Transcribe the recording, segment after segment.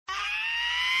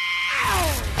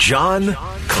John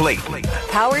Clayton.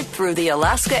 Powered through the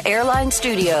Alaska Airlines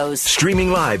Studios.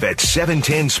 Streaming live at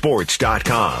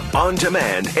 710sports.com. On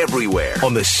demand everywhere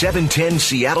on the 710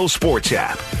 Seattle Sports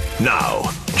app. Now,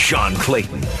 John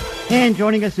Clayton. And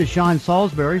joining us is Sean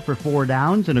Salisbury for Four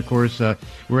Downs. And, of course,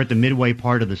 we're at the midway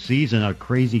part of the season, a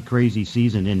crazy, crazy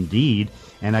season indeed.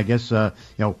 And I guess,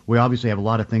 we obviously have a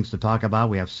lot of things to talk about.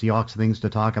 We have Seahawks things to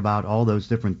talk about, all those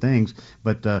different things.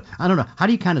 But I don't know. How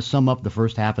do you kind of sum up the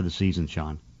first half of the season,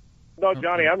 Sean? No,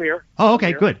 Johnny, I'm here. Oh,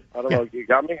 okay, good. I don't know if you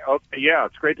got me. Okay, yeah,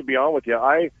 it's great to be on with you.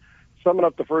 Summing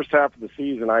up the first half of the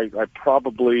season, I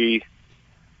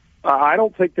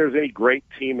don't think there's any great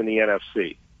team in the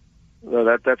NFC.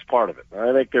 No, that's part of it.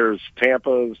 I think there's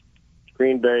Tampa,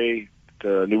 Green Bay,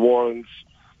 New Orleans,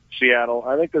 Seattle.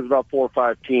 I think there's about 4 or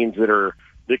 5 teams that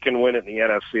can win it in the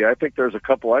NFC. I think there's a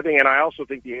couple. And I also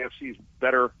think the AFC is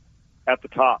better at the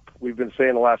top. We've been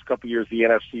saying the last couple of years the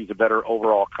NFC is a better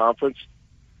overall conference,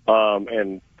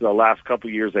 and the last couple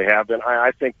of years they have been.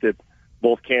 I think that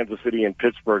both Kansas City and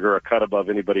Pittsburgh are a cut above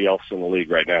anybody else in the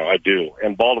league right now. I do,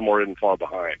 and Baltimore isn't far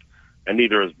behind, and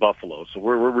neither is Buffalo. So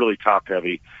we're really top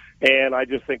heavy. And I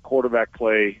just think quarterback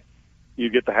play, you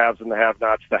get the haves and the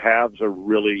have-nots. The haves are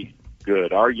really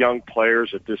good. Our young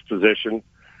players at this position,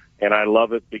 and I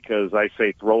love it because I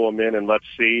say throw them in and let's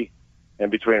see.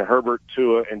 And between Herbert,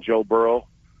 Tua, and Joe Burrow,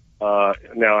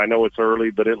 now I know it's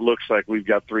early, but it looks like we've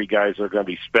got 3 guys that are going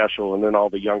to be special, and then all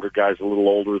the younger guys a little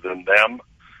older than them,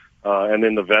 and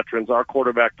then the veterans. Our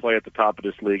quarterback play at the top of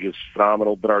this league is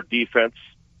phenomenal, but our defense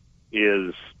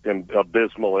is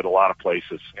abysmal at a lot of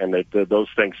places, and those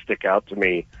things stick out to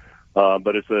me.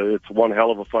 But it's one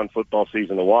hell of a fun football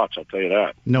season to watch, I'll tell you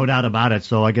that. No doubt about it.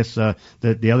 So I guess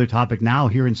the other topic now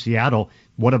here in Seattle,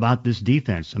 what about this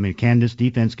defense? I mean, can this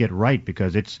defense get right?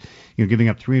 Because it's giving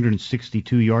up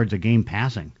 362 yards a game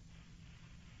passing.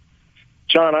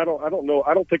 John, I don't know.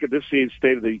 I don't think at this state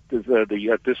of the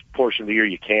at this portion of the year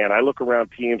you can. I look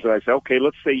around teams and I say, okay,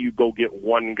 let's say you go get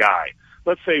one guy.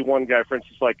 Let's say one guy, for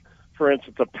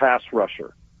instance, a pass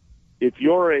rusher. If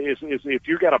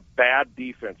you got a bad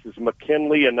defense, is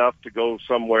McKinley enough to go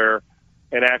somewhere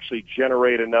and actually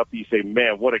generate enough that you say,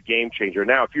 man, what a game changer?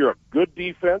 Now, if you're a good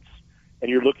defense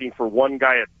and you're looking for one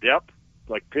guy at depth,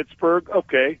 like Pittsburgh,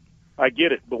 okay, I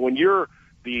get it. But when you're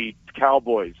the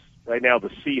Cowboys right now, the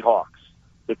Seahawks,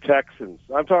 the Texans,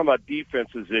 I'm talking about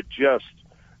defenses that just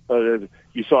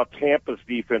you saw Tampa's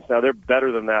defense. Now they're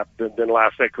better than that than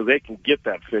last night because they can get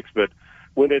that fixed. But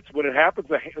when it happens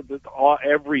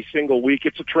every single week,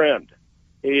 it's a trend.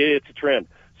 It's a trend.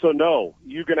 So no,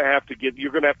 you're going to have to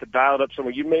dial it up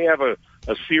somewhere. You may have a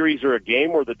series or a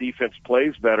game where the defense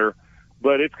plays better,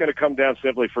 but it's going to come down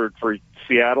simply for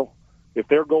Seattle. If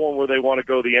they're going where they want to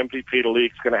go, the MVP of the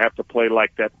league is going to have to play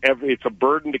like that. It's a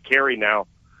burden to carry now.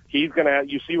 He's going to.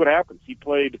 You see what happens. He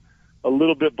played a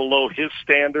little bit below his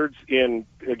standards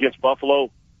against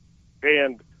Buffalo,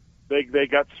 and they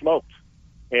got smoked.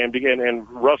 And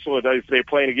Russell, if they're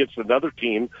playing against another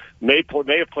team, may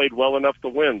have played well enough to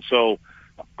win. So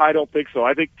I don't think so.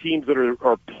 I think teams that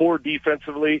are poor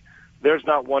defensively, there's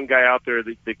not one guy out there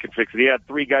that can fix it. He had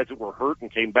 3 guys that were hurt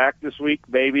and came back this week,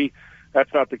 maybe.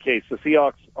 That's not the case. The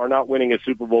Seahawks are not winning a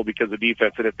Super Bowl because of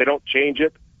defense, and if they don't change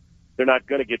it, they're not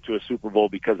going to get to a Super Bowl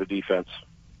because of defense.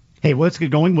 Hey, let's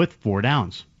get going with 4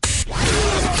 downs.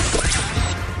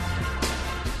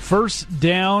 First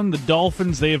down, the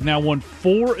Dolphins. They have now won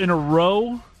 4 in a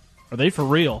row. Are they for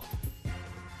real?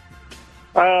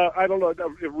 I don't know.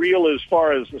 Real as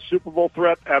far as a Super Bowl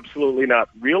threat? Absolutely not.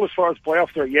 Real as far as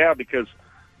playoff threat? Yeah, because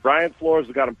Brian Flores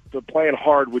has got them playing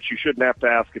hard, which you shouldn't have to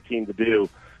ask a team to do.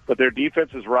 But their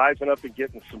defense is rising up and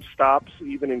getting some stops,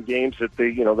 even in games that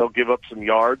they'll give up some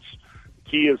yards. The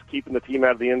key is keeping the team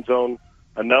out of the end zone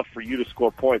enough for you to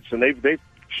score points, and they've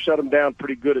shut them down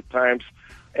pretty good at times.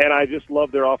 And I just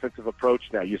love their offensive approach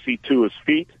now. You see Tua's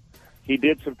feet. He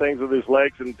did some things with his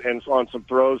legs and on some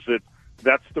throws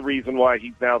that's the reason why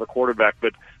he's now the quarterback.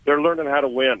 But they're learning how to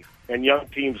win, and young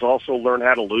teams also learn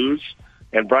how to lose.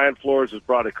 And Brian Flores has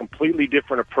brought a completely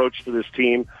different approach to this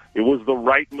team. It was the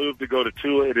right move to go to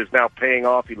Tua. It is now paying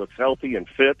off. He looks healthy and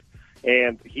fit,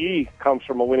 and he comes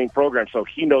from a winning program, so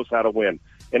he knows how to win,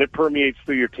 and it permeates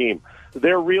through your team.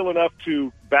 They're real enough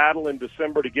to battle in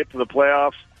December to get to the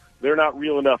playoffs. They're not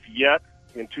real enough yet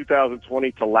in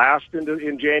 2020 to last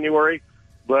in January,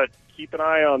 but keep an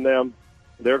eye on them.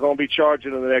 They're going to be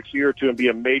charging in the next year or two and be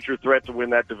a major threat to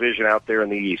win that division out there in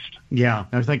the East. Yeah,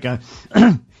 I think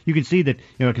you can see that,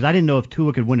 because I didn't know if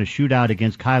Tua could win a shootout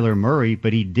against Kyler Murray,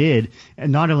 but he did.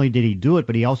 And not only did he do it,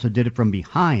 but he also did it from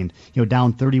behind,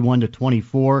 down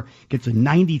 31-24, gets a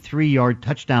 93-yard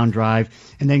touchdown drive,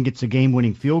 and then gets a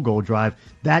game-winning field goal drive.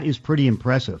 That is pretty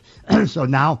impressive. So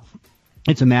now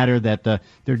it's a matter that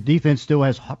their defense still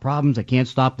has problems. They can't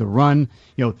stop the run.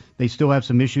 They still have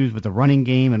some issues with the running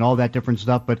game and all that different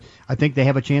stuff, but I think they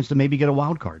have a chance to maybe get a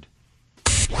wild card.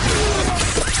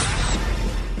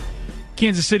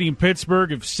 Kansas City and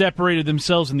Pittsburgh have separated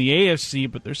themselves in the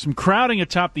AFC, but there's some crowding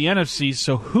atop the NFC.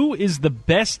 So who is the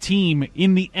best team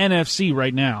in the NFC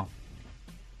right now?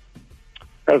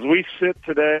 As we sit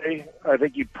today, I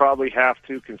think you'd probably have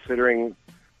to, considering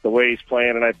the way he's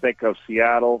playing, and I think of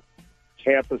Seattle,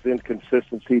 Tampa's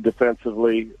inconsistency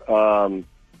defensively. Who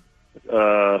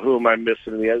am I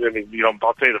missing in the other?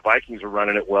 I'll tell you the Vikings are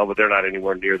running it well, but they're not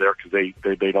anywhere near there because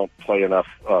they don't play enough.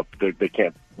 They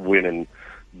can't win in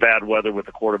bad weather with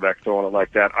the quarterback throwing it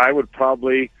like that. I would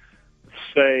probably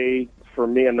say, for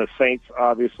me and the Saints,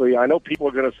 obviously, I know people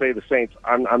are going to say the Saints.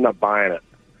 I'm not buying it.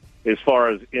 As far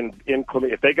as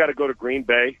if they got to go to Green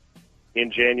Bay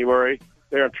in January,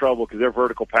 they're in trouble because their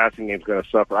vertical passing game is going to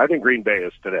suffer. I think Green Bay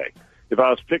is today. If I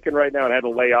was picking right now and had to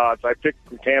lay odds, I picked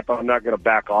Tampa. I'm not going to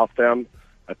back off them.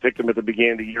 I picked them at the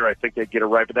beginning of the year. I think they'd get it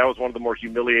right, but that was one of the more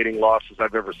humiliating losses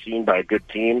I've ever seen by a good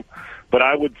team. But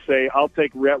I would say I'll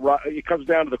take it comes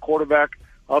down to the quarterback.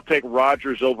 I'll take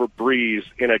Rodgers over Breeze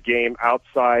in a game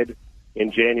outside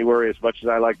in January. As much as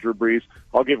I like Drew Brees,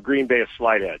 I'll give Green Bay a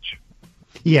slight edge.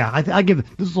 Yeah, I give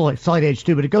this is a slight edge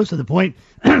too, but it goes to the point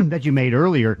that you made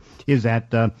earlier, is that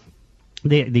the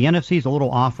NFC is a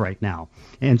little off right now,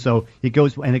 and so it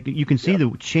goes, and you can see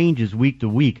the changes week to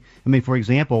week. I mean, for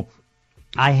example,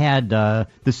 I had the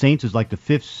Saints as like the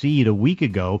 5th seed a week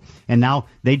ago, and now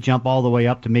they jump all the way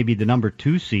up to maybe the number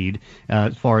 2 seed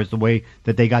as far as the way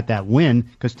that they got that win,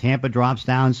 because Tampa drops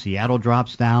down, Seattle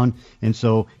drops down, and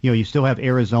so you still have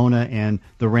Arizona and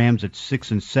the Rams at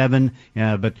 6 and 7.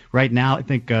 But right now, I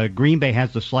think Green Bay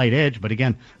has the slight edge, but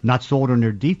again, not sold on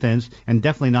their defense, and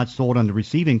definitely not sold on the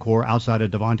receiving core outside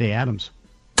of Devontae Adams.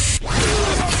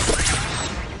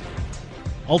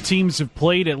 All teams have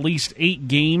played at least 8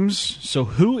 games, so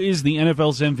who is the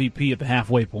NFL's MVP at the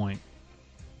halfway point?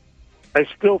 I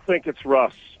still think it's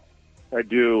Russ. I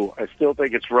do. I still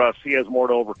think it's Russ. He has more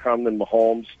to overcome than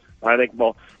Mahomes. I think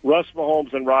Russ,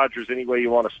 Mahomes, and Rodgers, any way you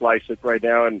want to slice it right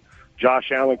now, and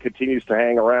Josh Allen continues to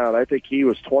hang around. I think he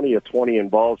was 20 of 20 in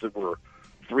balls that were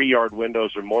 3-yard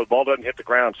windows or more. The ball doesn't hit the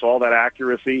ground, so all that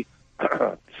accuracy,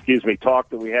 talk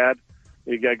that we had,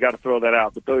 you got to throw that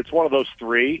out. But it's one of those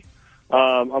 3.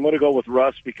 I'm going to go with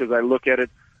Russ because I look at it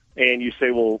and you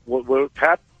say, well,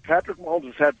 Patrick Mahomes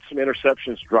has had some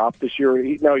interceptions dropped this year.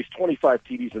 He's 25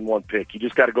 TDs and 1 pick. You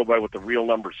just got to go by what the real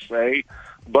numbers say.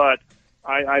 But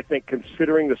I think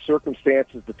considering the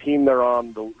circumstances, the team they're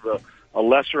on, a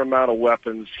lesser amount of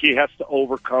weapons, he has to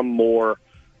overcome more.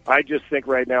 I just think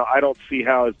right now I don't see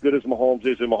how, as good as Mahomes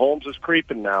is, and Mahomes is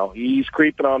creeping now. He's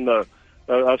creeping on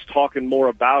us talking more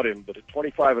about him. But at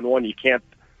 25 and 1, you can't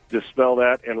dispel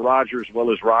that, and Rodgers,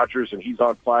 is Rodgers, and he's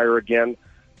on fire again.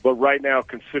 But right now,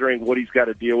 considering what he's got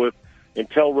to deal with,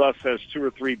 until Russ has 2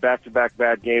 or 3 back-to-back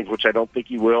bad games, which I don't think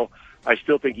he will, I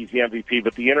still think he's the MVP.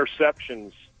 But the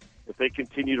interceptions, if they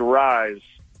continue to rise,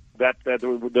 that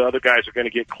the other guys are going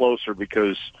to get closer,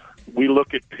 because we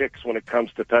look at picks when it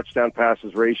comes to touchdown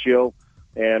passes ratio,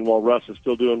 and while Russ is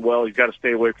still doing well, he's got to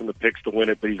stay away from the picks to win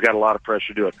it, but he's got a lot of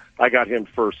pressure to do it. I got him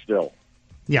first still.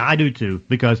 Yeah, I do too,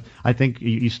 because I think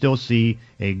you still see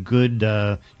a good,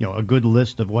 a good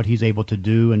list of what he's able to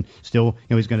do, and still,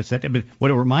 he's going to set that. But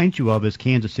what it reminds you of is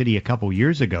Kansas City a couple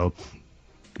years ago.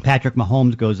 Patrick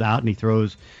Mahomes goes out and he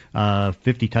throws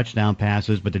 50 touchdown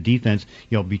passes, but the defense,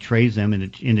 betrays them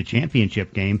in the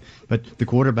championship game. But the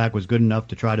quarterback was good enough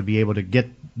to try to be able to get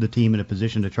the team in a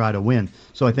position to try to win.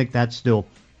 So I think that's still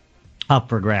up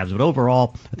for grabs. But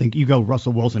overall, I think you go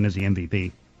Russell Wilson as the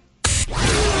MVP.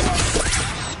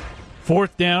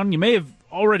 4th down. You may have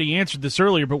already answered this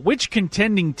earlier, but which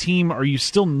contending team are you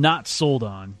still not sold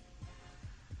on?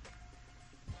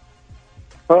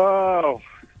 Oh,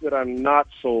 that I'm not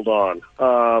sold on.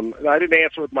 I didn't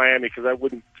answer with Miami because I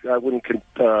wouldn't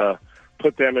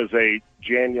put them as a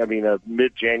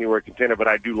mid-January contender, but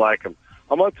I do like them.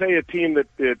 I'm going to tell you a team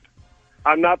that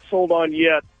I'm not sold on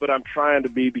yet, but I'm trying to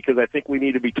be, because I think we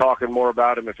need to be talking more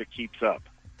about them if it keeps up.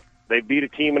 They beat a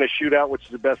team in a shootout, which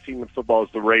is the best team in football, is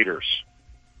the Raiders.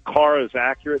 Carr is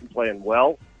accurate and playing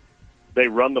well. They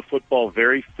run the football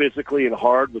very physically and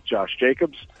hard with Josh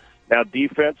Jacobs. Now,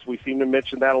 defense, we seem to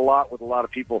mention that a lot with a lot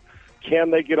of people.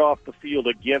 Can they get off the field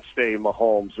against a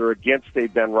Mahomes or against a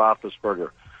Ben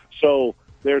Roethlisberger? So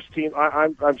There's team.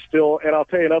 I'm still, and I'll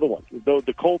tell you another one.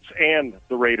 The Colts and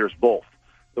the Raiders both.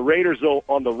 The Raiders, though,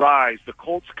 on the rise. The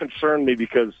Colts concern me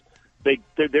because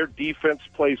their defense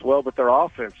plays well, but their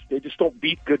offense, they just don't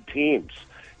beat good teams.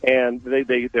 And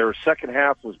their second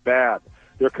half was bad.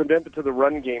 Their commitment to the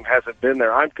run game hasn't been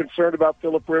there. I'm concerned about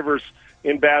Phillip Rivers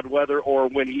in bad weather or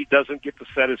when he doesn't get to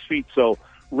set his feet. So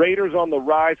Raiders on the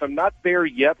rise. I'm not there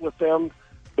yet with them,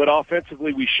 but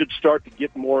offensively we should start to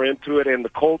get more into it. And the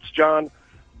Colts, John,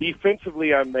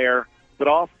 defensively I'm there, but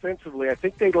offensively I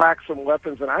think they lack some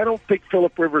weapons, and I don't think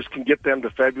Phillip Rivers can get them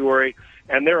to February.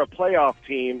 And they're a playoff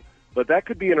team, but that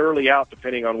could be an early out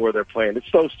depending on where they're playing.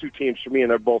 It's those two teams for me,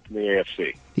 and they're both in the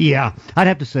AFC. Yeah, I'd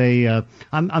have to say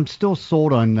I'm still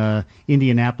sold on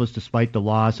Indianapolis despite the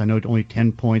loss. I know it's only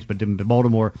 10 points, but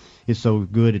Baltimore is so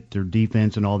good at their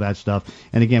defense and all that stuff.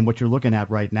 And again, what you're looking at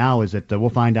right now is that we'll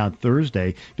find out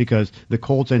Thursday because the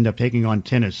Colts end up taking on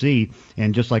Tennessee,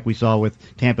 and just like we saw with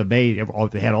Tampa Bay,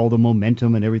 they had all the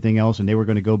momentum and everything else, and they were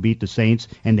going to go beat the Saints,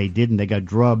 and they didn't. They got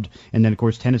drubbed. And then, of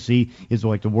course, Tennessee is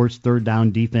like the worst third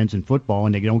down defense in football,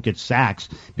 and they don't get sacks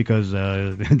because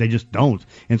they just don't.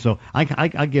 And so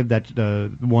I give that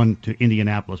one to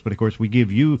Indianapolis. But, of course, we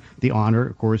give you the honor,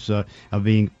 of course, of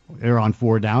being there on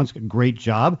 4 downs. Great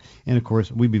job. And, of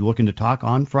course, we'll be looking to talk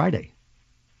on Friday.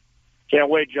 Can't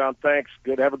wait, John. Thanks.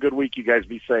 Good. Have a good week. You guys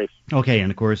be safe. Okay,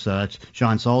 and of course, it's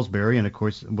Sean Salisbury, and of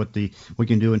course, what we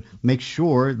can do and make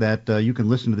sure that you can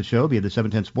listen to the show via the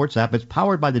 710 Sports app. It's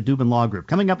powered by the Dubin Law Group.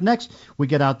 Coming up next, we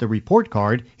get out the report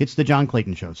card. It's the John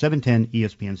Clayton Show, 710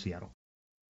 ESPN Seattle.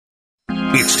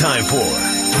 It's time for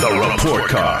the report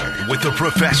card with the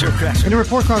professor. In the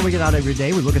report card we get out every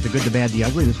day, we look at the good, the bad, the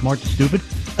ugly, the smart, the stupid,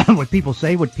 what people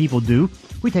say, what people do.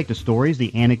 We take the stories,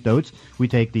 the anecdotes, we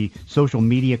take the social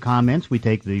media comments, we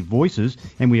take the voices,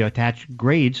 and we attach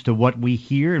grades to what we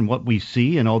hear and what we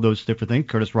see and all those different things.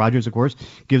 Curtis Rogers, of course,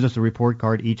 gives us a report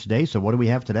card each day. So what do we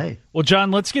have today? Well, John,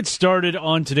 let's get started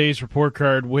on today's report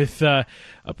card with a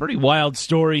pretty wild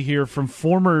story here from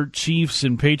former Chiefs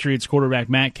and Patriots quarterback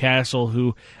Matt Castle,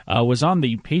 who was on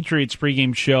the Patriots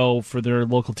pregame show for their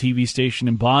local TV station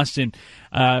in Boston,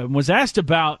 was asked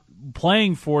about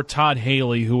playing for Todd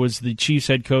Haley, who was the Chiefs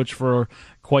head coach for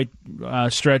quite a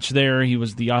stretch there. He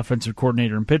was the offensive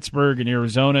coordinator in Pittsburgh and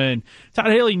Arizona. And Todd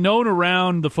Haley, known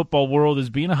around the football world as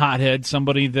being a hothead,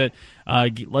 somebody that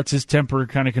lets his temper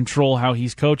kind of control how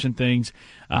he's coaching things.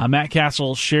 Matt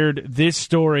Castle shared this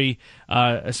story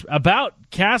about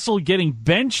Castle getting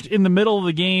benched in the middle of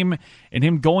the game and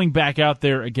him going back out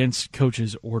there against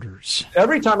coach's orders.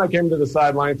 Every time I came to the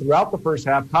sideline throughout the first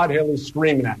half, Todd Haley's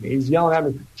screaming at me. He's yelling at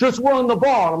me, just run the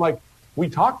ball. And I'm like, we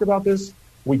talked about this.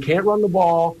 We can't run the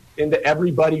ball into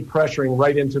everybody pressuring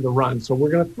right into the run, so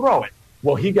we're going to throw it.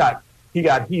 Well, he got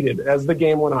heated as the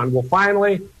game went on. Well,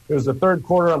 finally, it was the third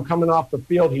quarter. I'm coming off the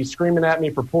field. He's screaming at me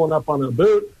for pulling up on a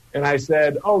boot. And I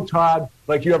said, oh, Todd,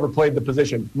 like you ever played the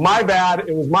position. My bad.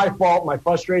 It was my fault. My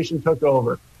frustration took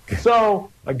over. So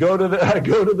I go to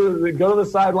the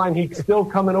sideline. He's still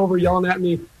coming over, yelling at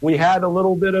me. We had a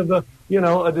little bit of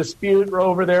a dispute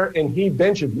over there, and he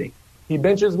benches me. He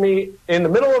benches me in the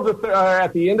middle of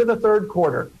at the end of the third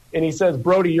quarter, and he says,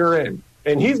 Brody, you're in.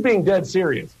 And he's being dead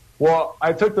serious. Well,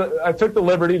 I took the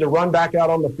liberty to run back out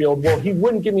on the field. Well, he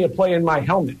wouldn't give me a play in my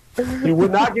helmet. He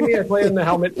would not give me a play in the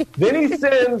helmet. Then he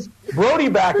sends Brody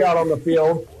back out on the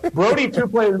field. Brody, 2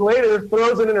 plays later,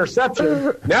 throws an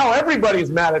interception. Now everybody's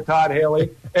mad at Todd Haley.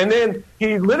 And then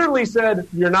he literally said,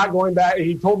 you're not going back.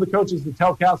 He told the coaches to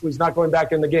tell Castle he's not going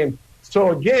back in the game.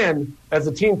 So again, as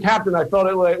a team captain, I felt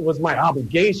it was my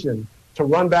obligation to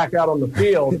run back out on the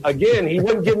field. Again, he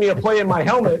wouldn't give me a play in my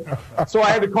helmet, so I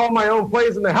had to call my own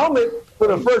plays in the helmet for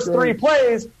the first 3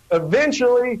 plays.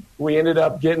 Eventually, we ended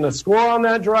up getting a score on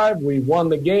that drive. We won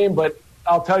the game, but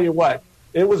I'll tell you what,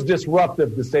 it was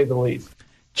disruptive, to say the least.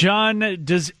 John,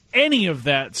 does any of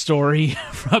that story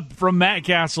from Matt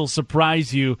Castle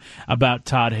surprise you about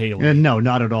Todd Haley? No,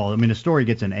 not at all. I mean, the story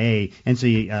gets an A. And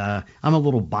see, I'm a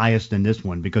little biased in this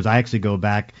one because I actually go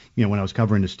back, when I was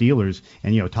covering the Steelers,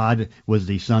 and, Todd was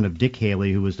the son of Dick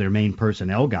Haley, who was their main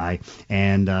personnel guy.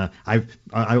 And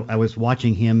I was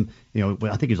watching him, I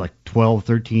think he was like 12,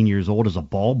 13 years old as a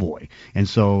ball boy. And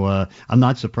so I'm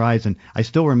not surprised. And I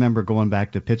still remember going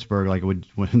back to Pittsburgh,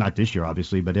 not this year,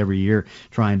 obviously, but every year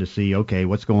trying to see, okay,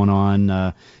 what's going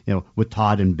on, with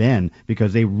Todd and Ben,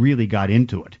 because they really got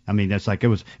into it. I mean, that's like, it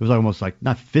was almost like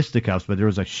not fisticuffs, but there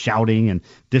was shouting and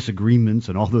disagreements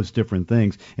and all those different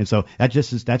things. And so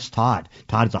that's Todd.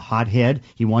 Todd is a hothead.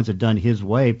 He wants it done his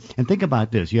way. And think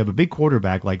about this. You have a big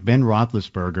quarterback like Ben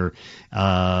Roethlisberger,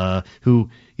 who,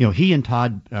 he and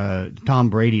Tom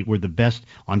Brady were the best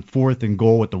on 4th and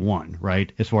goal at the 1,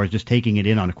 right? As far as just taking it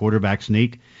in on a quarterback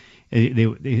sneak.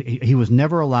 He was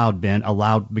never allowed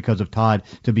because of Todd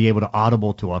to be able to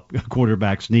audible to a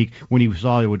quarterback sneak when he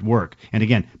saw it would work. And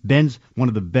again, Ben's one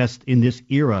of the best in this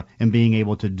era in being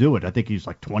able to do it. I think he's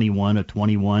like 21 or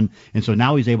 21. And so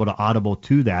now he's able to audible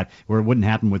to that where it wouldn't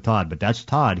happen with Todd. But that's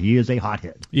Todd. He is a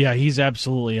hothead. Yeah, he's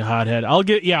absolutely a hothead. I'll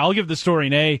give the story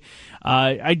an A.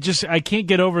 I can't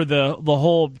get over the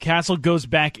whole Castle goes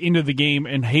back into the game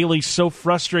and Haley's so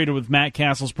frustrated with Matt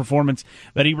Castle's performance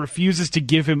that he refuses to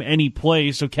give him any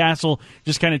play. So Castle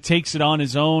just kind of takes it on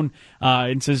his own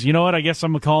and says, you know what, I guess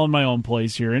I'm calling my own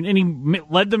plays here. And he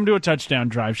led them to a touchdown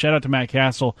drive. Shout out to Matt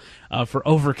Castle for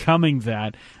overcoming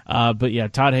that. But yeah,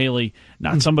 Todd Haley,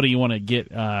 not somebody you want to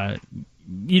get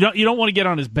you don't want to get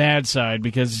on his bad side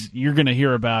because you're going to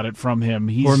hear about it from him.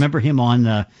 Remember him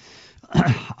on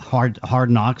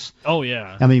Hard Knocks. Oh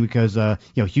yeah. I mean, because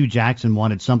Hugh Jackson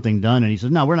wanted something done, and he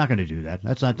said, "No, we're not going to do that.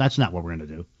 That's not what we're going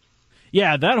to do."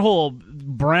 Yeah, that whole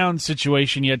Brown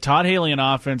situation. You had Todd Haley on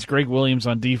offense, Greg Williams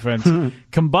on defense.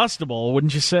 Combustible,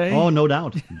 wouldn't you say? Oh, no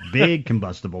doubt. Big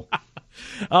combustible.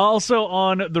 Also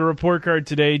on the report card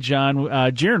today, John,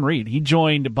 Jaron Reed. He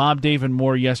joined Bob Dave and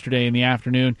Moore yesterday in the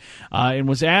afternoon and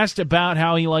was asked about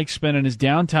how he likes spending his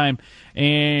downtime.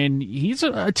 And he's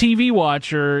a TV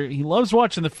watcher. He loves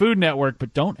watching the Food Network,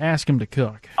 but don't ask him to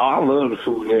cook. Oh, I love the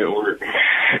Food Network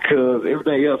because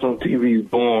everything else on TV is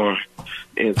boring.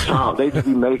 And Tom, they just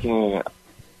be making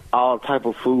all type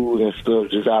of food and stuff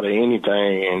just out of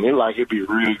anything. And it'd be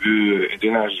real good. And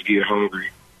then I just get hungry.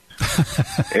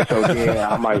 And so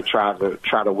I might try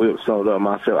to whip some up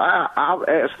myself. I've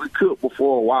actually cooked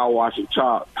before while watching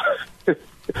Chopped.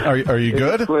 Are you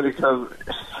good? It's funny because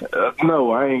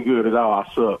no, I ain't good at all. I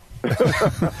suck.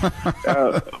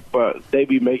 But they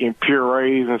be making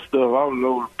purees and stuff. I don't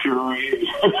know what puree is.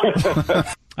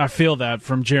 I feel that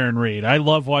from Jaron Reed. I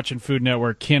love watching Food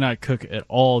Network. Cannot cook at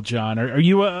all, John. Are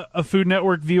you a Food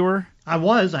Network viewer? I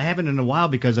haven't in a while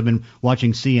because I've been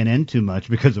watching CNN too much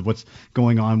because of what's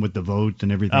going on with the votes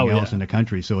and everything else in the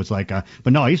country. So it's like,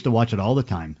 but no, I used to watch it all the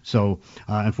time. So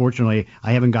unfortunately,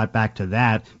 I haven't got back to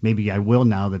that. Maybe I will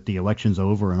now that the election's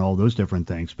over and all those different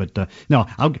things. But no,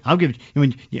 I'll give. I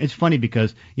mean, it's funny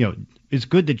because it's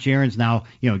good that Jaron's now,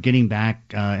 getting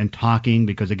back and talking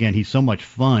because, again, he's so much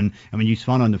fun. I mean, he's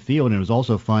fun on the field, and it was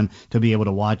also fun to be able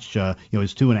to watch,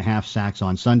 his 2.5 sacks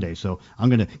on Sunday. So I'm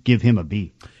going to give him a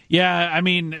B. Yeah, I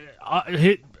mean,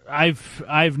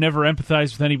 I've never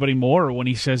empathized with anybody more when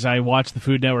he says I watch the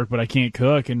Food Network but I can't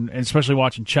cook, and especially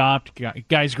watching Chopped,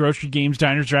 Guys Grocery Games,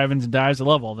 Diners, Drive-Ins, and Dives. I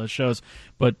love all those shows,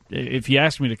 but if you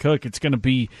ask me to cook, it's gonna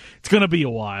be a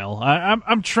while.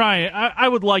 I'm trying. I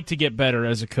would like to get better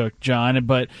as a cook, John,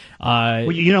 but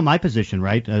well, my position,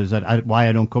 right, is that why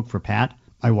I don't cook for Pat.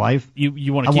 My wife.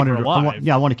 You want to keep her alive?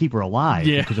 I want to keep her alive.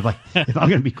 Yeah. Because if I'm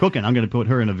going to be cooking, I'm going to put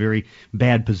her in a very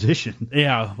bad position.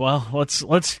 Yeah. Well,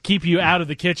 let's keep you out of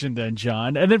the kitchen then,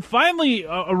 John. And then finally,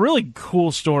 a really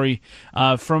cool story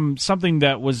from something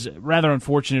that was rather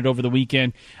unfortunate over the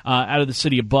weekend out of the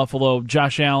city of Buffalo.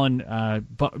 Josh Allen,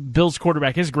 Bills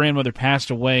quarterback, his grandmother passed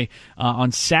away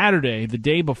on Saturday, the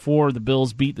day before the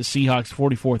Bills beat the Seahawks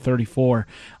 44-34.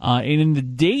 And in the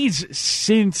days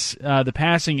since the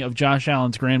passing of Josh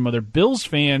Allen's grandmother, Bills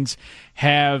fans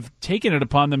have taken it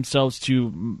upon themselves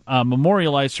to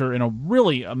memorialize her in a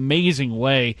really amazing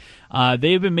way.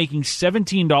 They have been making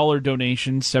 $17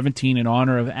 donations, 17 in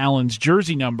honor of Allen's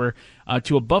jersey number,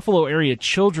 to a Buffalo area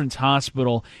children's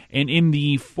hospital. And in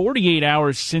the 48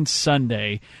 hours since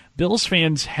Sunday, Bills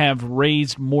fans have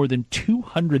raised more than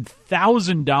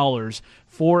 $200,000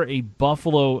 for a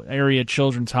Buffalo area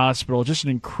children's hospital. Just an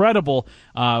incredible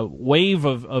wave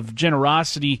of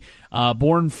generosity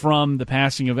born from the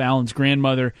passing of Allen's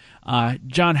grandmother.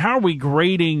 John, how are we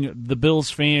grading the Bills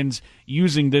fans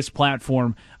using this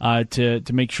platform to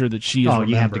make sure that she is remembered?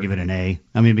 You have to give it an A.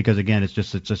 I mean, because again, it's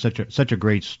such a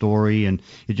great story, and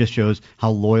it just shows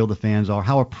how loyal the fans are,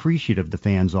 how appreciative the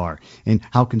fans are, and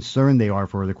how concerned they are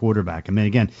for the quarterback. I mean,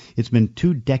 again, it's been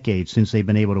 2 decades since they've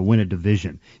been able to win a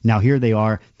division. Now here they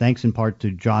are, thanks in part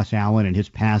to Josh Allen and his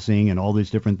passing and all these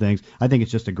different things. I think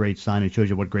it's just a great sign. It shows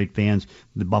you what great fans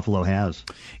the Buffalo has.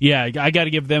 Yeah, I got to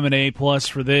give them an A+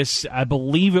 for this. I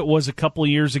believe it was a couple of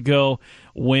years ago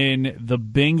when the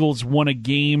Bengals won a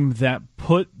game that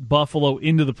put Buffalo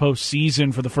into the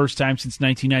postseason for the first time since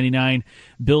 1999.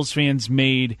 Bills fans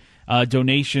made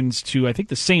donations to, I think,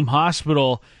 the same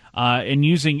hospital and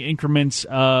using increments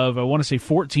of, I want to say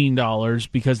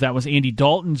 $14 because that was Andy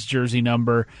Dalton's jersey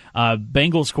number.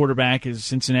 Bengals quarterback is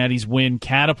Cincinnati's win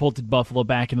catapulted Buffalo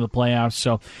back into the playoffs.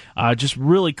 So just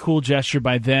really cool gesture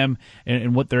by them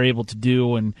and what they're able to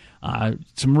do, and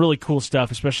some really cool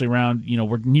stuff, especially around,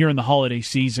 we're nearing the holiday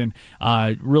season.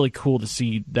 Really cool to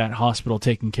see that hospital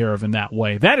taken care of in that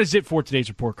way. That is it for today's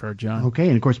report card, John. Okay,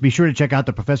 and of course, be sure to check out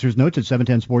the Professor's Notes at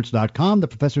 710sports.com. The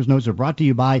Professor's Notes are brought to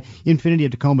you by Infinity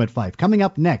of Tacoma at Fife. Coming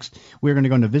up next, we're going to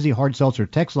go into Vizzy Hard Seltzer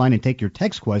text line and take your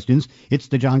text questions. It's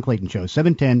the John Clayton Show,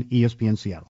 710 ESPN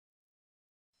Seattle.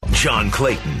 John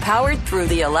Clayton. Powered through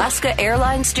the Alaska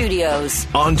Airlines Studios.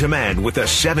 On demand with the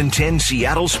 710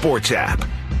 Seattle Sports app.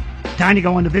 Time to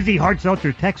go on the Vizzy Hard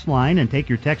Seltzer text line and take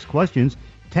your text questions.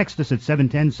 Text us at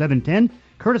 710-710.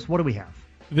 Curtis, what do we have?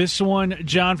 This one,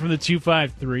 John from the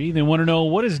 253. They want to know,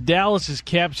 what does Dallas's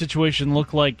cap situation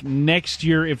look like next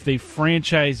year if they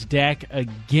franchise Dak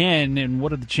again, and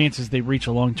what are the chances they reach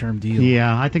a long-term deal?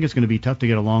 Yeah, I think it's going to be tough to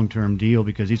get a long-term deal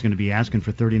because he's going to be asking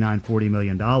for $39-40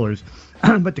 million.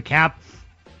 But the cap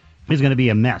is going to be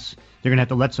a mess. They're going to have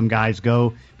to let some guys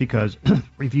go because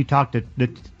if you talk to the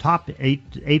top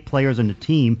eight players on the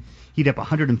team, he'd have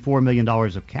 $104 million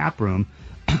of cap room,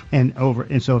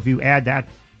 and so if you add that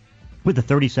with the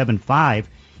 37.5,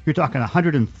 you're talking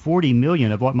 $140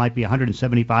 million of what might be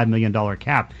 $175 million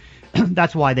cap.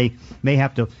 That's why they may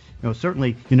have to,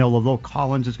 certainly, Lalo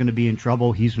Collins is going to be in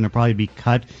trouble. He's going to probably be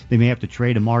cut. They may have to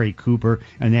trade Amari Cooper,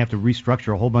 and they have to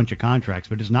restructure a whole bunch of contracts.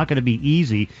 But it's not going to be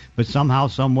easy, but somehow,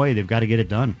 some way, they've got to get it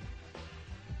done.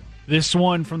 This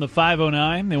one from the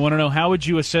 509, they want to know, how would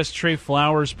you assess Trey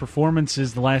Flowers'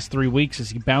 performances the last 3 weeks? Is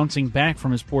he bouncing back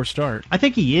from his poor start? I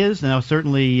think he is. Now,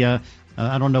 certainly, I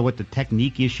don't know what the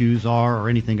technique issues are or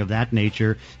anything of that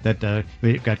nature that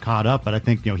got caught up, but I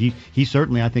think he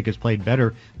certainly, I think, has played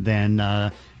better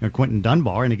than Quentin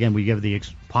Dunbar. And again, we give the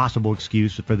possible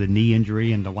excuse for the knee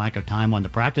injury and the lack of time on the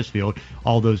practice field,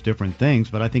 all those different things,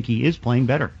 but I think he is playing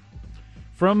better.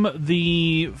 From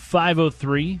the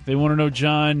 503, they want to know,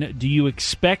 John, do you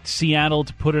expect Seattle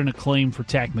to put in a claim for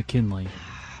Takk McKinley?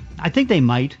 I think they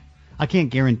might. I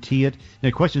can't guarantee it.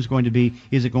 The question is going to be,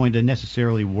 is it going to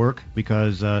necessarily work?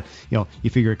 Because, you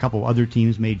figure a couple other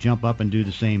teams may jump up and do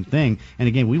the same thing. And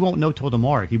again, we won't know till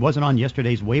tomorrow. He wasn't on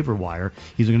yesterday's waiver wire.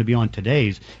 He's going to be on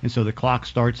today's. And so the clock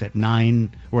starts at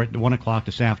 9 or at 1 o'clock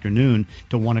this afternoon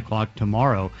to 1 o'clock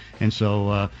tomorrow. And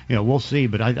so, we'll see.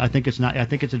 But I think it's not. I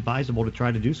think it's advisable to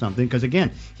try to do something because,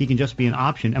 again, he can just be an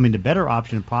option. I mean, the better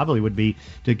option probably would be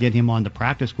to get him on the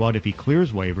practice squad if he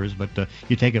clears waivers. But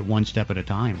you take it one step at a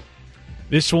time.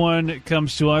 This one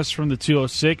comes to us from the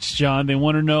 206, John. They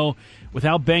want to know, with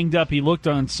how banged up he looked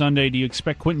on Sunday, do you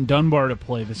expect Quentin Dunbar to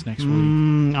play this next week?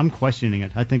 I'm questioning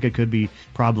it. I think it could be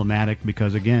problematic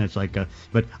because, again, it's like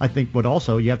but I think what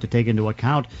also you have to take into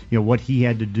account, what he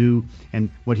had to do and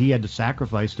what he had to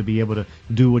sacrifice to be able to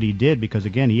do what he did because,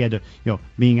 again, he had to,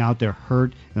 being out there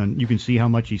hurt, and you can see how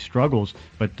much he struggles,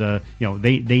 but,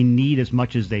 they need as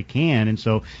much as they can, and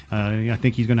so I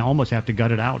think he's going to almost have to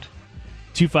gut it out.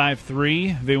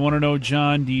 253, they want to know,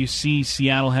 John, do you see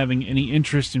Seattle having any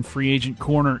interest in free agent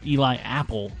corner Eli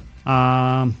Apple?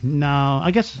 No,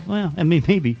 I guess,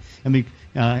 maybe.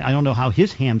 I don't know how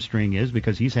his hamstring is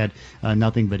because he's had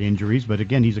nothing but injuries. But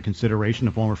again, he's a consideration,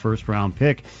 a former first-round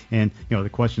pick. And, the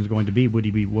question is going to be, would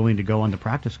he be willing to go on the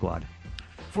practice squad?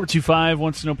 425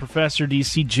 wants to know, Professor, do you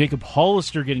see Jacob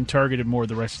Hollister getting targeted more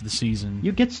the rest of the season?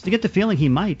 You get the feeling he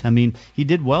might. I mean, he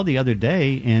did well the other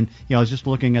day, and I was just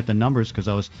looking at the numbers because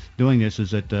I was doing this.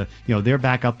 Is that they're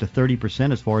back up to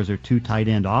 30% as far as their two tight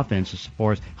end offense, as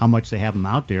far as how much they have them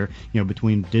out there.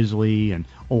 Between Disley and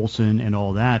Olsen and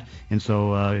all that, and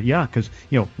so because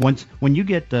when you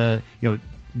get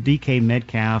DK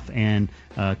Metcalf and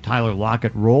Tyler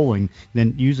Lockett rolling,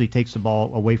 then usually takes the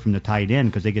ball away from the tight end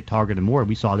because they get targeted more.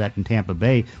 We saw that in Tampa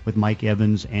Bay with Mike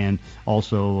Evans and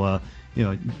also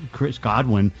Chris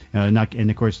Godwin. And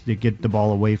of course they get the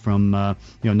ball away from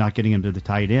not getting him to the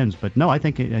tight ends. But no, I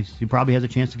think he probably has a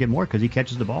chance to get more because he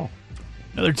catches the ball.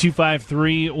 Another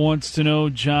 253 wants to know,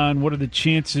 John, what are the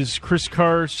chances Chris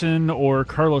Carson or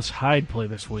Carlos Hyde play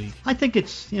this week? I think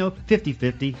it's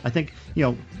 50-50. I think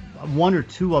one or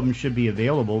two of them should be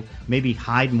available. Maybe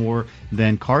Hyde more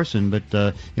than Carson, but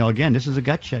again, this is a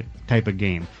gut check type of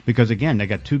game because again, they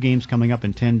got 2 games coming up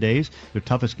in 10 days. Their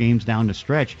toughest games down the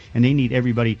stretch, and they need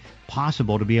everybody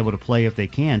possible to be able to play if they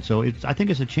can. So I think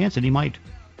it's a chance that he might.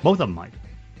 Both of them might.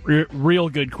 Real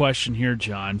good question here,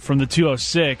 John. From the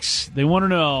 206, they want to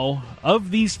know,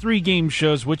 of these 3 game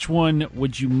shows, which one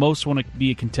would you most want to be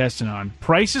a contestant on?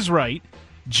 Price is Right,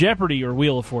 Jeopardy, or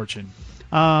Wheel of Fortune?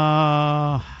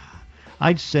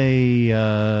 I'd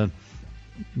say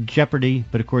Jeopardy,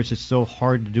 but of course it's so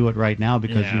hard to do it right now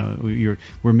because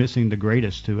we're missing the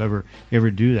greatest to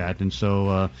ever do that, and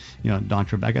so Don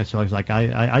Trebek. So I was like,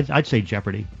 I'd say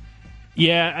Jeopardy.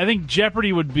 Yeah, I think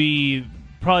Jeopardy would be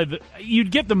probably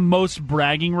you'd get the most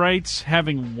bragging rights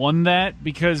having won that,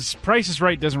 because Price is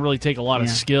Right doesn't really take a lot of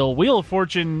skill. Wheel of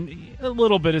Fortune, a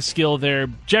little bit of skill there.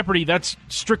 Jeopardy, that's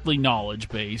strictly knowledge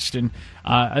based, and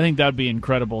I think that would be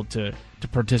incredible to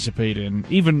participate in,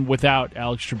 even without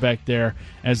Alex Trebek there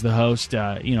as the host.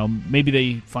 Maybe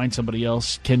they find somebody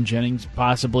else, Ken Jennings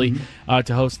possibly,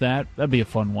 to host that. That'd be a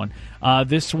fun one.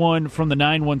 This one from the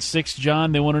 916,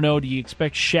 John, they want to know, do you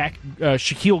expect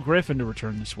Shaquille Griffin to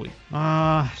return this week?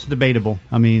 It's debatable.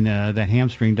 I mean, that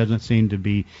hamstring doesn't seem to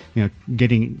be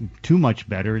getting too much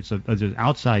better. It's an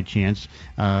outside chance.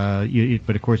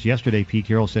 But of course, yesterday Pete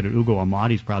Carroll said that Ugo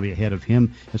Amadi's probably ahead of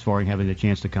him as far as having the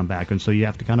chance to come back, and so you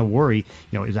have to kind of worry.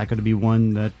 Is that going to be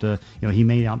one that he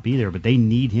may not be there, but they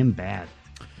need him bad.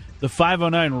 The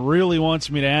 509 really wants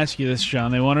me to ask you this,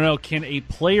 Sean. They want to know, can a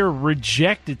player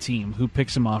reject a team who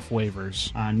picks him off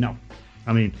waivers? No.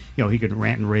 I mean, he could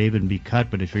rant and rave and be cut,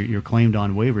 but if you're claimed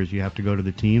on waivers, you have to go to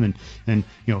the team and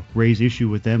raise issue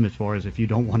with them as far as if you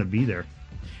don't want to be there.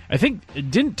 I think,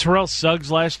 didn't Terrell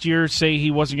Suggs last year say he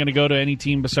wasn't going to go to any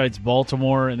team besides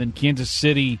Baltimore, and then Kansas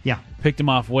City picked him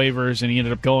off waivers, and he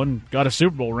ended up got a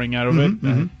Super Bowl ring out of it.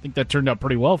 I think that turned out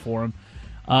pretty well for him.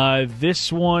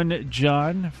 This one,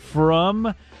 John,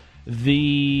 from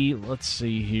the, let's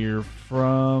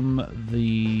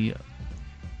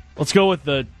go with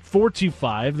the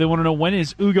 425. They want to know, when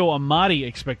is Ugo Amadi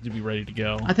expected to be ready to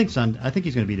go? I think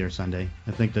he's going to be there Sunday.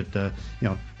 I think that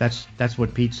that's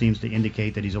what Pete seems to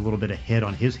indicate, that he's a little bit ahead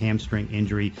on his hamstring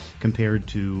injury compared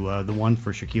to the one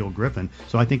for Shaquille Griffin.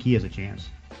 So I think he has a chance.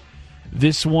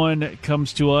 This one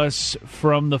comes to us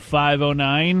from the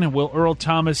 509. Will Earl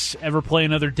Thomas ever play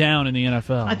another down in the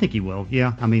NFL? I think he will.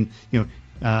 Yeah, I mean,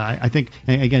 I think,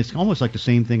 again, it's almost like the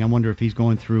same thing. I wonder if he's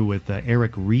going through with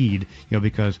Eric Reed,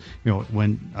 because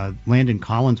when Landon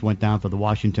Collins went down for the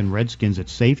Washington Redskins at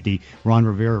safety, Ron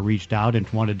Rivera reached out and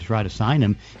wanted to try to sign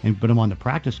him and put him on the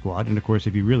practice squad. And of course,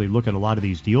 if you really look at a lot of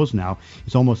these deals now,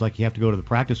 it's almost like you have to go to the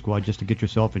practice squad just to get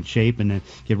yourself in shape and then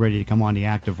get ready to come on the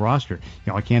active roster.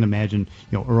 I can't imagine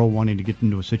Earl wanting to get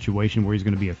into a situation where he's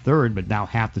going to be a third, but now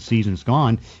half the season's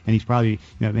gone, and he's probably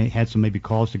had some maybe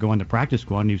calls to go on the practice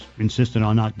squad, and he's insistent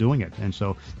on not doing it, and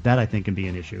so that I think can be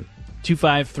an issue.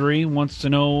 253 wants to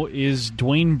know, is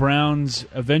Dwayne Brown's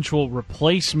eventual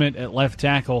replacement at left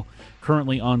tackle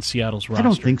currently on Seattle's roster? I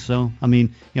don't think so. I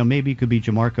mean, maybe it could be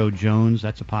Jamarco Jones.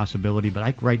 That's a possibility, but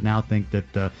I right now think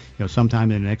that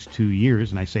sometime in the next 2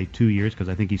 years, and I say 2 years because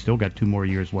I think he's still got 2 more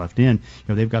years left in,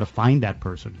 they've got to find that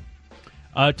person.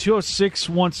 206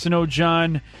 wants to know,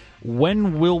 John,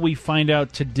 when will we find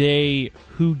out today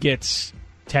who gets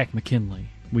Takk McKinley?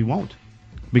 We won't.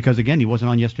 Because, again, he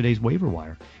wasn't on yesterday's waiver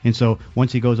wire. And so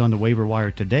once he goes on the waiver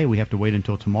wire today, we have to wait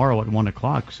until tomorrow at 1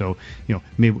 o'clock. So,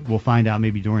 maybe we'll find out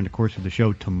maybe during the course of the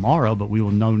show tomorrow, but we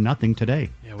will know nothing today.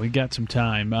 Yeah, we got some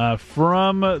time.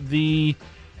 From the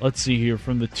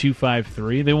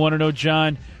 253, they want to know,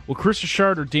 John, will Chris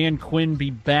Richard or Dan Quinn be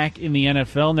back in the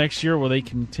NFL next year, or will they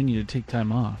continue to take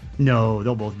time off? No,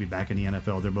 they'll both be back in the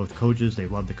NFL. They're both coaches. They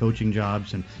love the coaching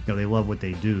jobs, and they love what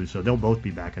they do. So they'll both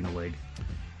be back in the league.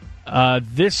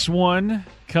 This one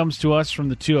comes to us from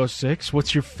the 206.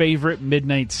 What's your favorite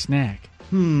midnight snack?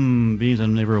 Being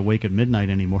I'm never awake at midnight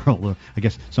anymore, although I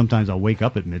guess sometimes I'll wake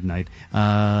up at midnight.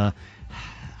 I'd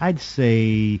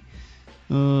say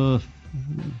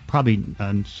probably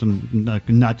some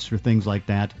nuts or things like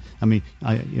that. I mean,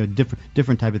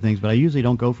 different type of things, but I usually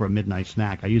don't go for a midnight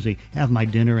snack. I usually have my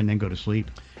dinner and then go to sleep.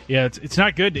 Yeah, it's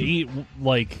not good to eat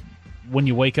like when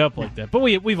you wake up like that, but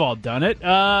we've all done it.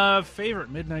 Favorite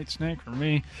midnight snack for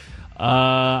me,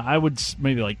 I would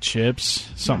maybe like chips,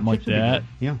 something like that.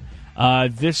 Yeah.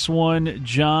 This one,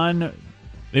 John,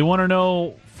 they want to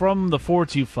know from the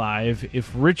 425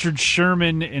 if Richard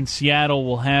Sherman and Seattle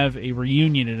will have a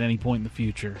reunion at any point in the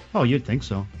future. Oh, you'd think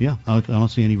so. Yeah, I don't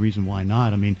see any reason why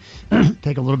not. I mean,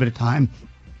 take a little bit of time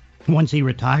once he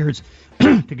retires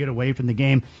to get away from the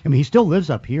game. I mean, he still lives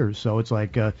up here, so it's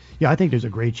like, I think there's a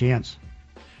great chance.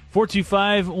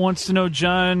 425 wants to know,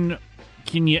 John,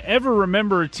 can you ever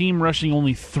remember a team rushing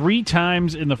only 3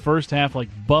 times in the first half like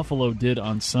Buffalo did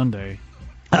on Sunday?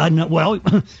 No, well,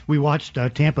 we watched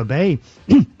Tampa Bay.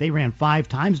 They ran 5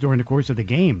 times during the course of the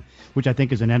game, which I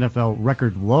think is an NFL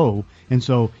record low. And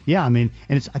so, yeah, I mean,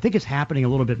 and I think it's happening a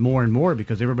little bit more and more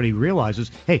because everybody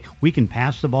realizes, hey, we can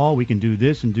pass the ball, we can do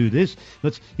this and do this.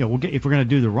 Let's, if we're going to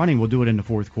do the running, we'll do it in the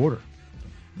fourth quarter.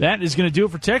 That is going to do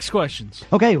it for text questions.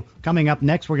 Okay, coming up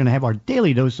next, we're going to have our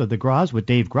daily dose of the Gros with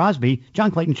Dave Grosby.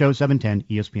 John Clayton Show, 710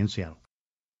 ESPN Seattle.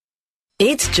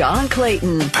 It's John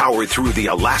Clayton. Powered through the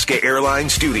Alaska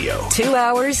Airlines studio. 2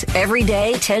 hours every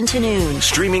day, 10 to noon.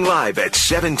 Streaming live at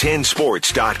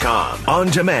 710sports.com.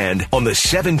 On demand on the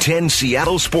 710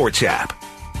 Seattle Sports app.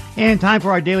 And time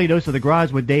for our daily dose of the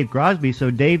Gros with Dave Grosby.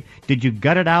 So, Dave, did you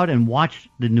gut it out and watch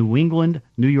the New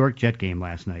England-New York Jet game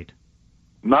last night?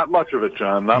 Not much of it,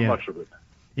 John. Not much of it.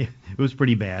 Yeah, it was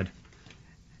pretty bad.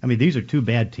 I mean, these are two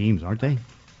bad teams, aren't they?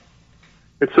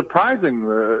 It's surprising,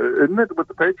 isn't it, with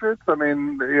the Patriots? I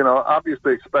mean,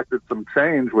 obviously expected some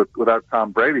change without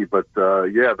Tom Brady, but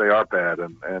yeah, they are bad,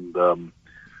 and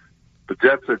the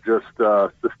Jets are just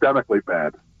systemically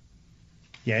bad.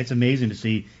 Yeah, it's amazing to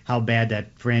see how bad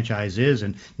that franchise is,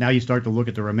 and now you start to look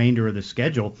at the remainder of the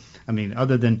schedule. I mean,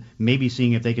 other than maybe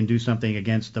seeing if they can do something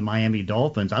against the Miami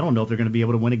Dolphins, I don't know if they're going to be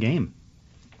able to win a game.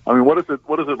 I mean, what is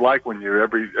it like when you're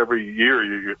every year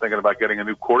you're thinking about getting a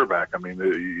new quarterback? I mean,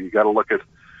 you got to look at.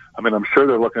 I mean, I'm sure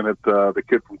they're looking at the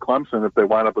kid from Clemson if they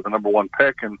wind up with the number one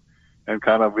pick and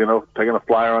kind of taking a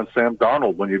flyer on Sam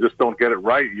Darnold when you just don't get it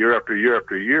right year after year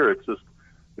after year.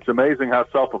 It's amazing how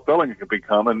self-fulfilling it can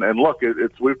become. And look,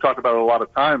 we've talked about it a lot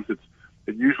of times. It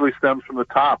usually stems from the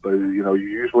top.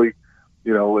 It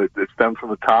stems from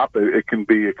the top. It can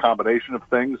be a combination of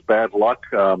things, bad luck,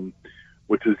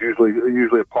 which is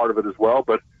usually a part of it as well.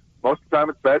 But most of the time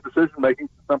it's bad decision-making,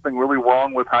 something really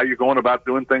wrong with how you're going about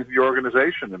doing things in your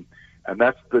organization. And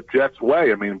that's the Jets'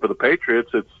 way. I mean, for the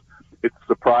Patriots, it's a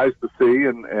surprise to see.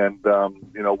 And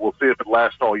we'll see if it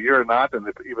lasts all year or not. And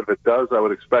even if it does, I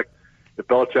would expect if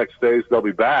Belichick stays, they'll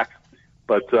be back.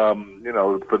 But,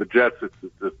 for the Jets,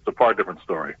 it's a far different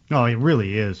story. Oh, it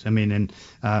really is. I mean, and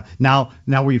now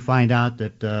we find out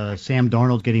that Sam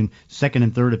Darnold's getting second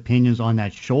and third opinions on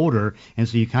that shoulder, and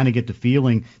so you kind of get the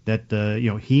feeling that,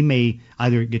 he may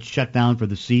either get shut down for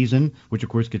the season, which, of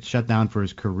course, gets shut down for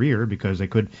his career because they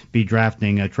could be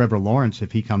drafting Trevor Lawrence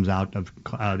if he comes out of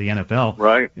the NFL.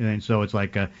 Right. And so it's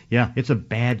like, it's a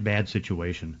bad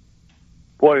situation.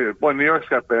 Boy, New York's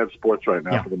got bad sports right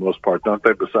now for the most part, don't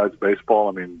they, besides baseball?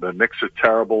 I mean, the Knicks are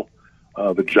terrible.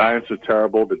 The Giants are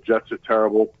terrible. The Jets are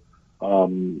terrible.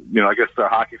 I guess their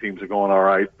hockey teams are going all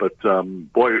right. But,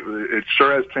 boy, it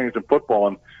sure has changed in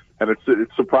football. And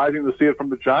it's surprising to see it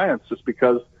from the Giants just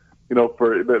because, they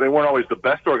weren't always the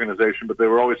best organization, but they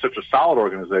were always such a solid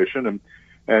organization. And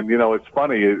it's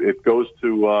funny. It goes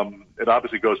to it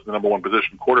obviously goes to the number one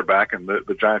position, quarterback, and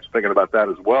the Giants are thinking about that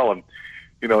as well. And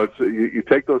you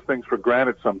take those things for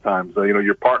granted sometimes.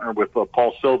 Your partner with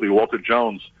Paul Sylvie, Walter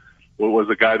Jones, was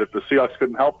a guy that the Seahawks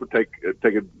couldn't help but take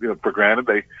it for granted.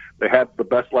 They had the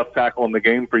best left tackle in the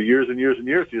game for years and years and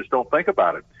years. You just don't think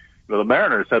about it. The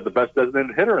Mariners had the best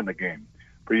designated hitter in the game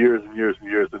for years and years and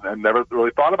years, and never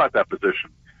really thought about that position.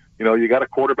 You got a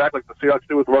quarterback like the Seahawks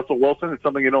do with Russell Wilson. It's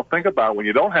something you don't think about when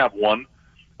you don't have one.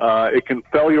 It can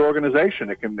fail your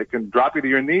organization. It can drop you to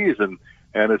your knees, and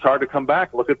it's hard to come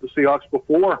back. Look at the Seahawks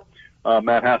before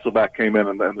Matt Hasselbeck came in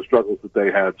and the struggles that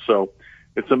they had. So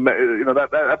it's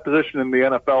that position in the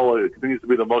NFL continues to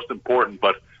be the most important,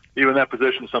 but even that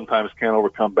position sometimes can't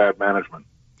overcome bad management.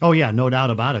 Oh yeah, no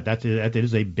doubt about it. That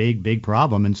is a big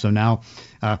problem. And so now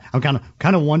I'm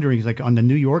kind of wondering, like on the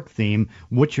New York theme,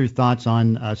 what's your thoughts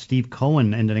on Steve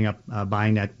Cohen ending up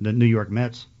buying the New York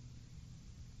Mets?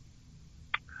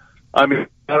 I mean,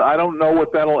 I don't know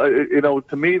what that'll.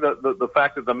 To me, the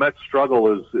fact that the Mets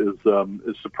struggle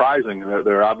is surprising.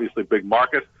 They're obviously a big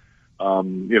market. What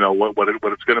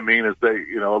it's going to mean is they,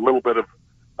 a little bit of.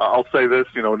 I'll say this,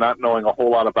 not knowing a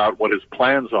whole lot about what his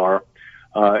plans are,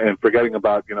 and forgetting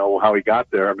about how he got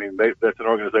there. I mean, that's an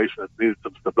organization that needed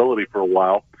some stability for a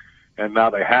while, and now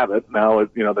they have it. Now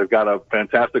they've got a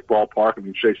fantastic ballpark. I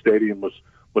mean, Shea Stadium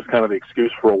was kind of the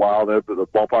excuse for a while. The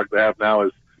ballpark they have now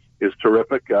is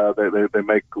terrific. They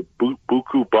make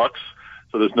buku bucks,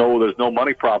 so there's no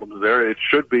money problems there. It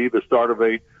should be the start of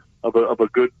a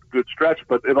good stretch,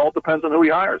 but it all depends on who he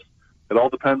hires. It all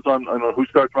depends on who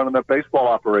starts running that baseball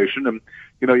operation, and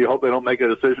you hope they don't make a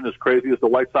decision as crazy as the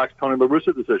White Sox Tony La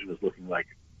Russa decision is looking like.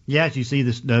 Yes, you see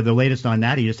this the latest on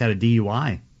that. He just had a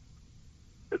DUI.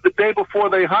 The day before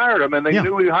they hired him, and they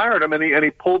knew he hired him, and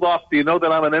he pulled off. Do you know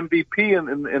that I'm an MVP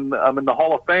and I'm in the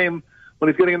Hall of Fame when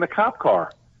he's getting in the cop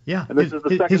car? Yeah, and this is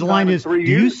the second his line time is, in 3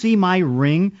 do years. you see my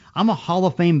ring? I'm a Hall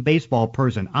of Fame baseball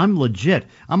person. I'm legit.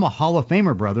 I'm a Hall of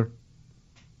Famer, brother.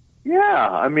 Yeah,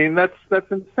 I mean, that's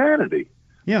insanity.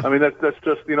 Yeah. I mean, that's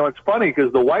just, it's funny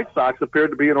because the White Sox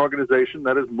appeared to be an organization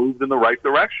that has moved in the right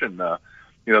direction.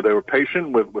 They were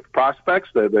patient with prospects.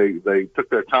 They took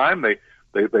their time. They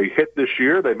They hit this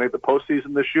year. They made the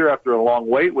postseason this year after a long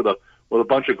wait with a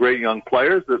bunch of great young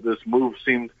players. That this move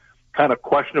seemed kind of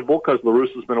questionable because La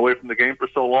Russa's been away from the game for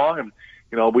so long, and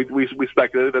we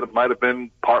speculated that it might have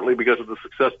been partly because of the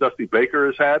success Dusty Baker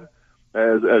has had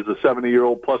as a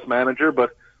 70-year-old plus manager,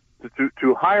 but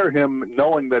to hire him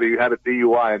knowing that he had a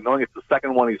DUI and knowing it's the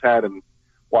second one he's had in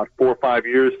 4 or 5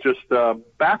 years, just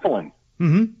baffling.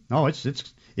 Mm-hmm. Oh,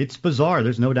 it's bizarre.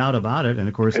 There's no doubt about it. And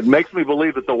of course, it makes me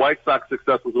believe that the White Sox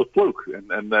success was a fluke,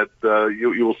 and that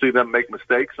you will see them make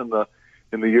mistakes in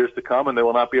the years to come, and they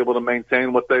will not be able to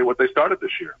maintain what they started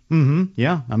this year. Mm-hmm.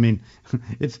 Yeah, I mean,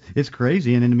 it's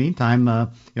crazy. And in the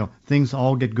meantime, things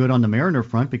all get good on the Mariner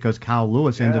front because Kyle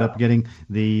Lewis ended up getting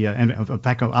the. And in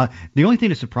fact, the only thing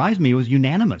that surprised me was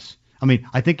unanimous. I mean,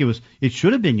 I think it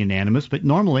should have been unanimous, but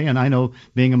normally, and I know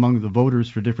being among the voters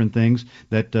for different things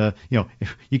that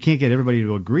you can't get everybody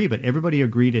to agree, but everybody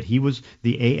agreed that he was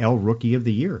the AL Rookie of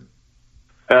the Year.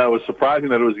 It was surprising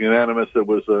that it was unanimous. It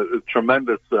was a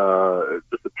tremendous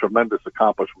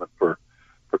accomplishment for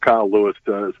Kyle Lewis,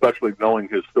 especially knowing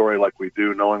his story like we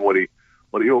do, knowing what he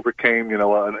overcame.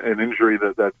 An injury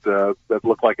that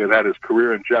looked like it had his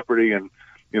career in jeopardy, and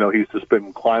he's just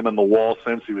been climbing the wall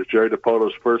since. He was Jerry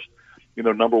DiPoto's first,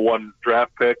 number one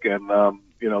draft pick, and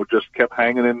just kept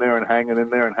hanging in there, and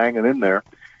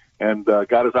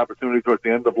got his opportunity towards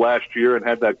the end of last year, and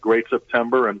had that great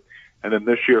September, and then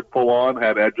this year full on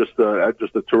had just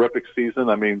a terrific season.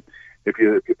 I mean, if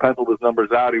you penciled his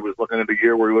numbers out, he was looking at a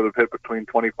year where he would have hit between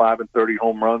 25 and 30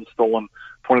 home runs, stolen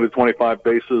 20 to 25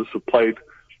 bases, played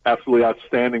absolutely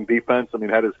outstanding defense. I mean,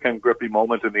 had his Ken Griffey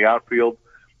moment in the outfield.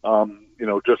 And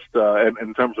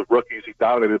in terms of rookies, he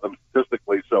dominated them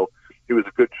statistically, so he was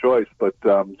a good choice. But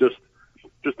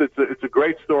it's a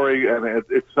great story, and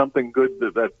it's something good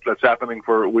that's happening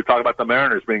for. We talk about the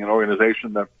Mariners being an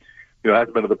organization that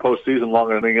hasn't been to the postseason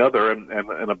longer than any other, and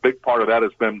a big part of that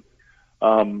has been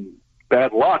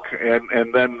bad luck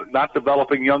and then not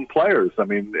developing young players. I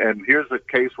mean, and here's a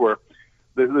case where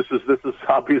this is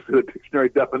obviously the dictionary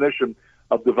definition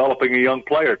of developing a young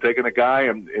player, taking a guy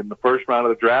in the first round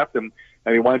of the draft and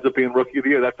he winds up being Rookie of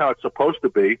the Year. That's how it's supposed to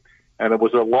be. And it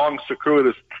was a long,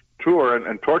 circuitous tour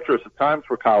and torturous at times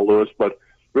for Kyle Lewis, but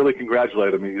really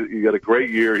congratulate him. He had a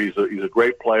great year. He's a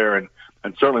great player and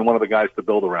certainly one of the guys to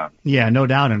build around. Yeah, no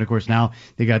doubt. And, of course, now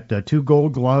they got 2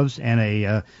 Gold Gloves and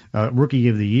a Rookie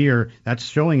of the Year. That's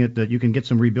showing it that you can get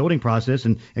some rebuilding process.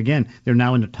 And, again, they're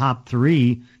now in the top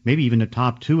 3, maybe even the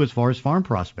top 2 as far as farm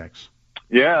prospects.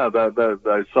 Yeah,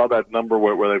 I saw that number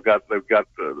where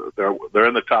they're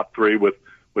in the top 3 with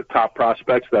top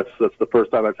prospects. That's the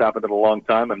first time that's happened in a long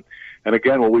time. And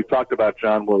again, what we talked about,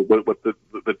 John, what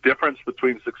the difference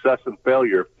between success and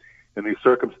failure in these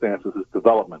circumstances is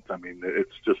development. I mean,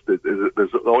 it's just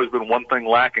there's always been one thing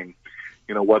lacking.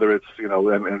 Whether it's and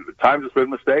at times it's been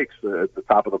mistakes at the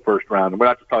top of the first round. And we're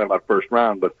not just talking about first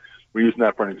round, but we're using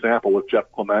that for an example with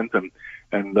Jeff Clement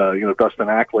and Dustin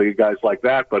Ackley, guys like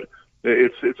that. But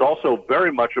it's also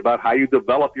very much about how you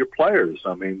develop your players.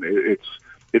 I mean,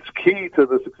 it's key to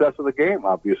the success of the game,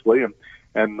 obviously,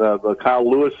 and the Kyle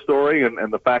Lewis story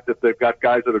and the fact that they've got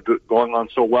guys that are going on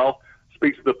so well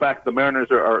speaks to the fact the Mariners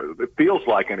are it feels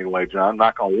like anyway, John,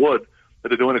 knock on wood, that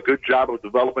they're doing a good job of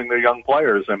developing their young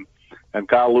players. And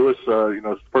Kyle Lewis, is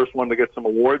the first one to get some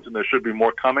awards, and there should be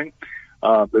more coming.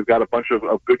 They've got a bunch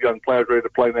of good young players ready to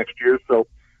play next year. So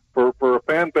for a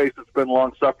fan base that's been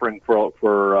long suffering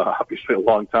for obviously a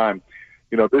long time,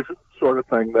 this is the sort of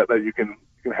thing that you can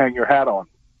hang your hat on.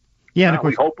 Yeah, and of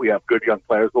course, we hope we have good young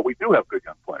players, but we do have good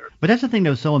young players. But that's the thing that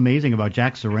was so amazing about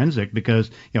Jack Sorensic because,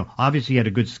 obviously he had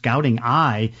a good scouting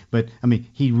eye, but, I mean,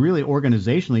 he really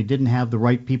organizationally didn't have the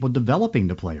right people developing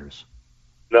the players.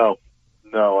 No.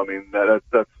 I mean,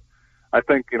 that's I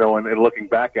think, and looking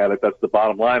back at it, that's the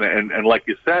bottom line. And like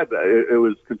you said, it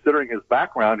was considering his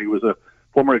background, he was a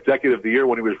former executive of the year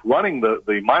when he was running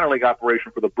the minor league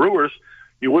operation for the Brewers.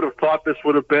 You would have thought this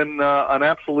would have been an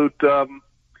absolute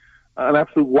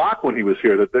lock when he was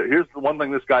here. Here's the one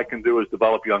thing this guy can do is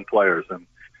develop young players,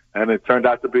 and it turned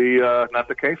out to be not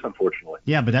the case, unfortunately.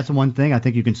 Yeah, but that's the one thing I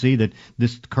think you can see that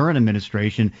this current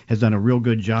administration has done a real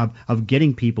good job of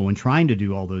getting people and trying to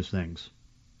do all those things.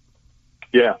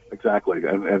 Yeah, exactly,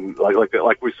 and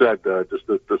like we said, just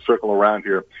to circle around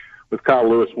here, with Kyle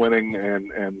Lewis winning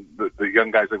and the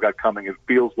young guys they've got coming, it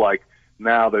feels like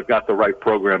now they've got the right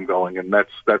program going, and that's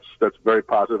very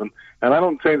positive. And I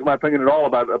don't change my opinion at all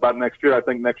about next year. I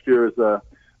think next year is an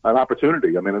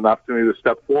opportunity. I mean, an opportunity to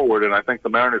step forward, and I think the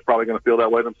Mariners probably going to feel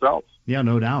that way themselves. Yeah,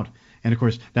 no doubt. And of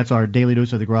course, that's our Daily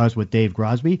Dose of the Gros with Dave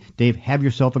Grosby. Dave, have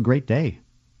yourself a great day.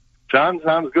 John,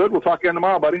 sounds good. We'll talk again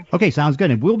tomorrow, buddy. Okay, sounds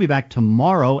good. And we'll be back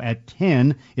tomorrow at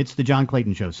 10. It's the John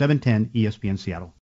Clayton Show, 710 ESPN Seattle.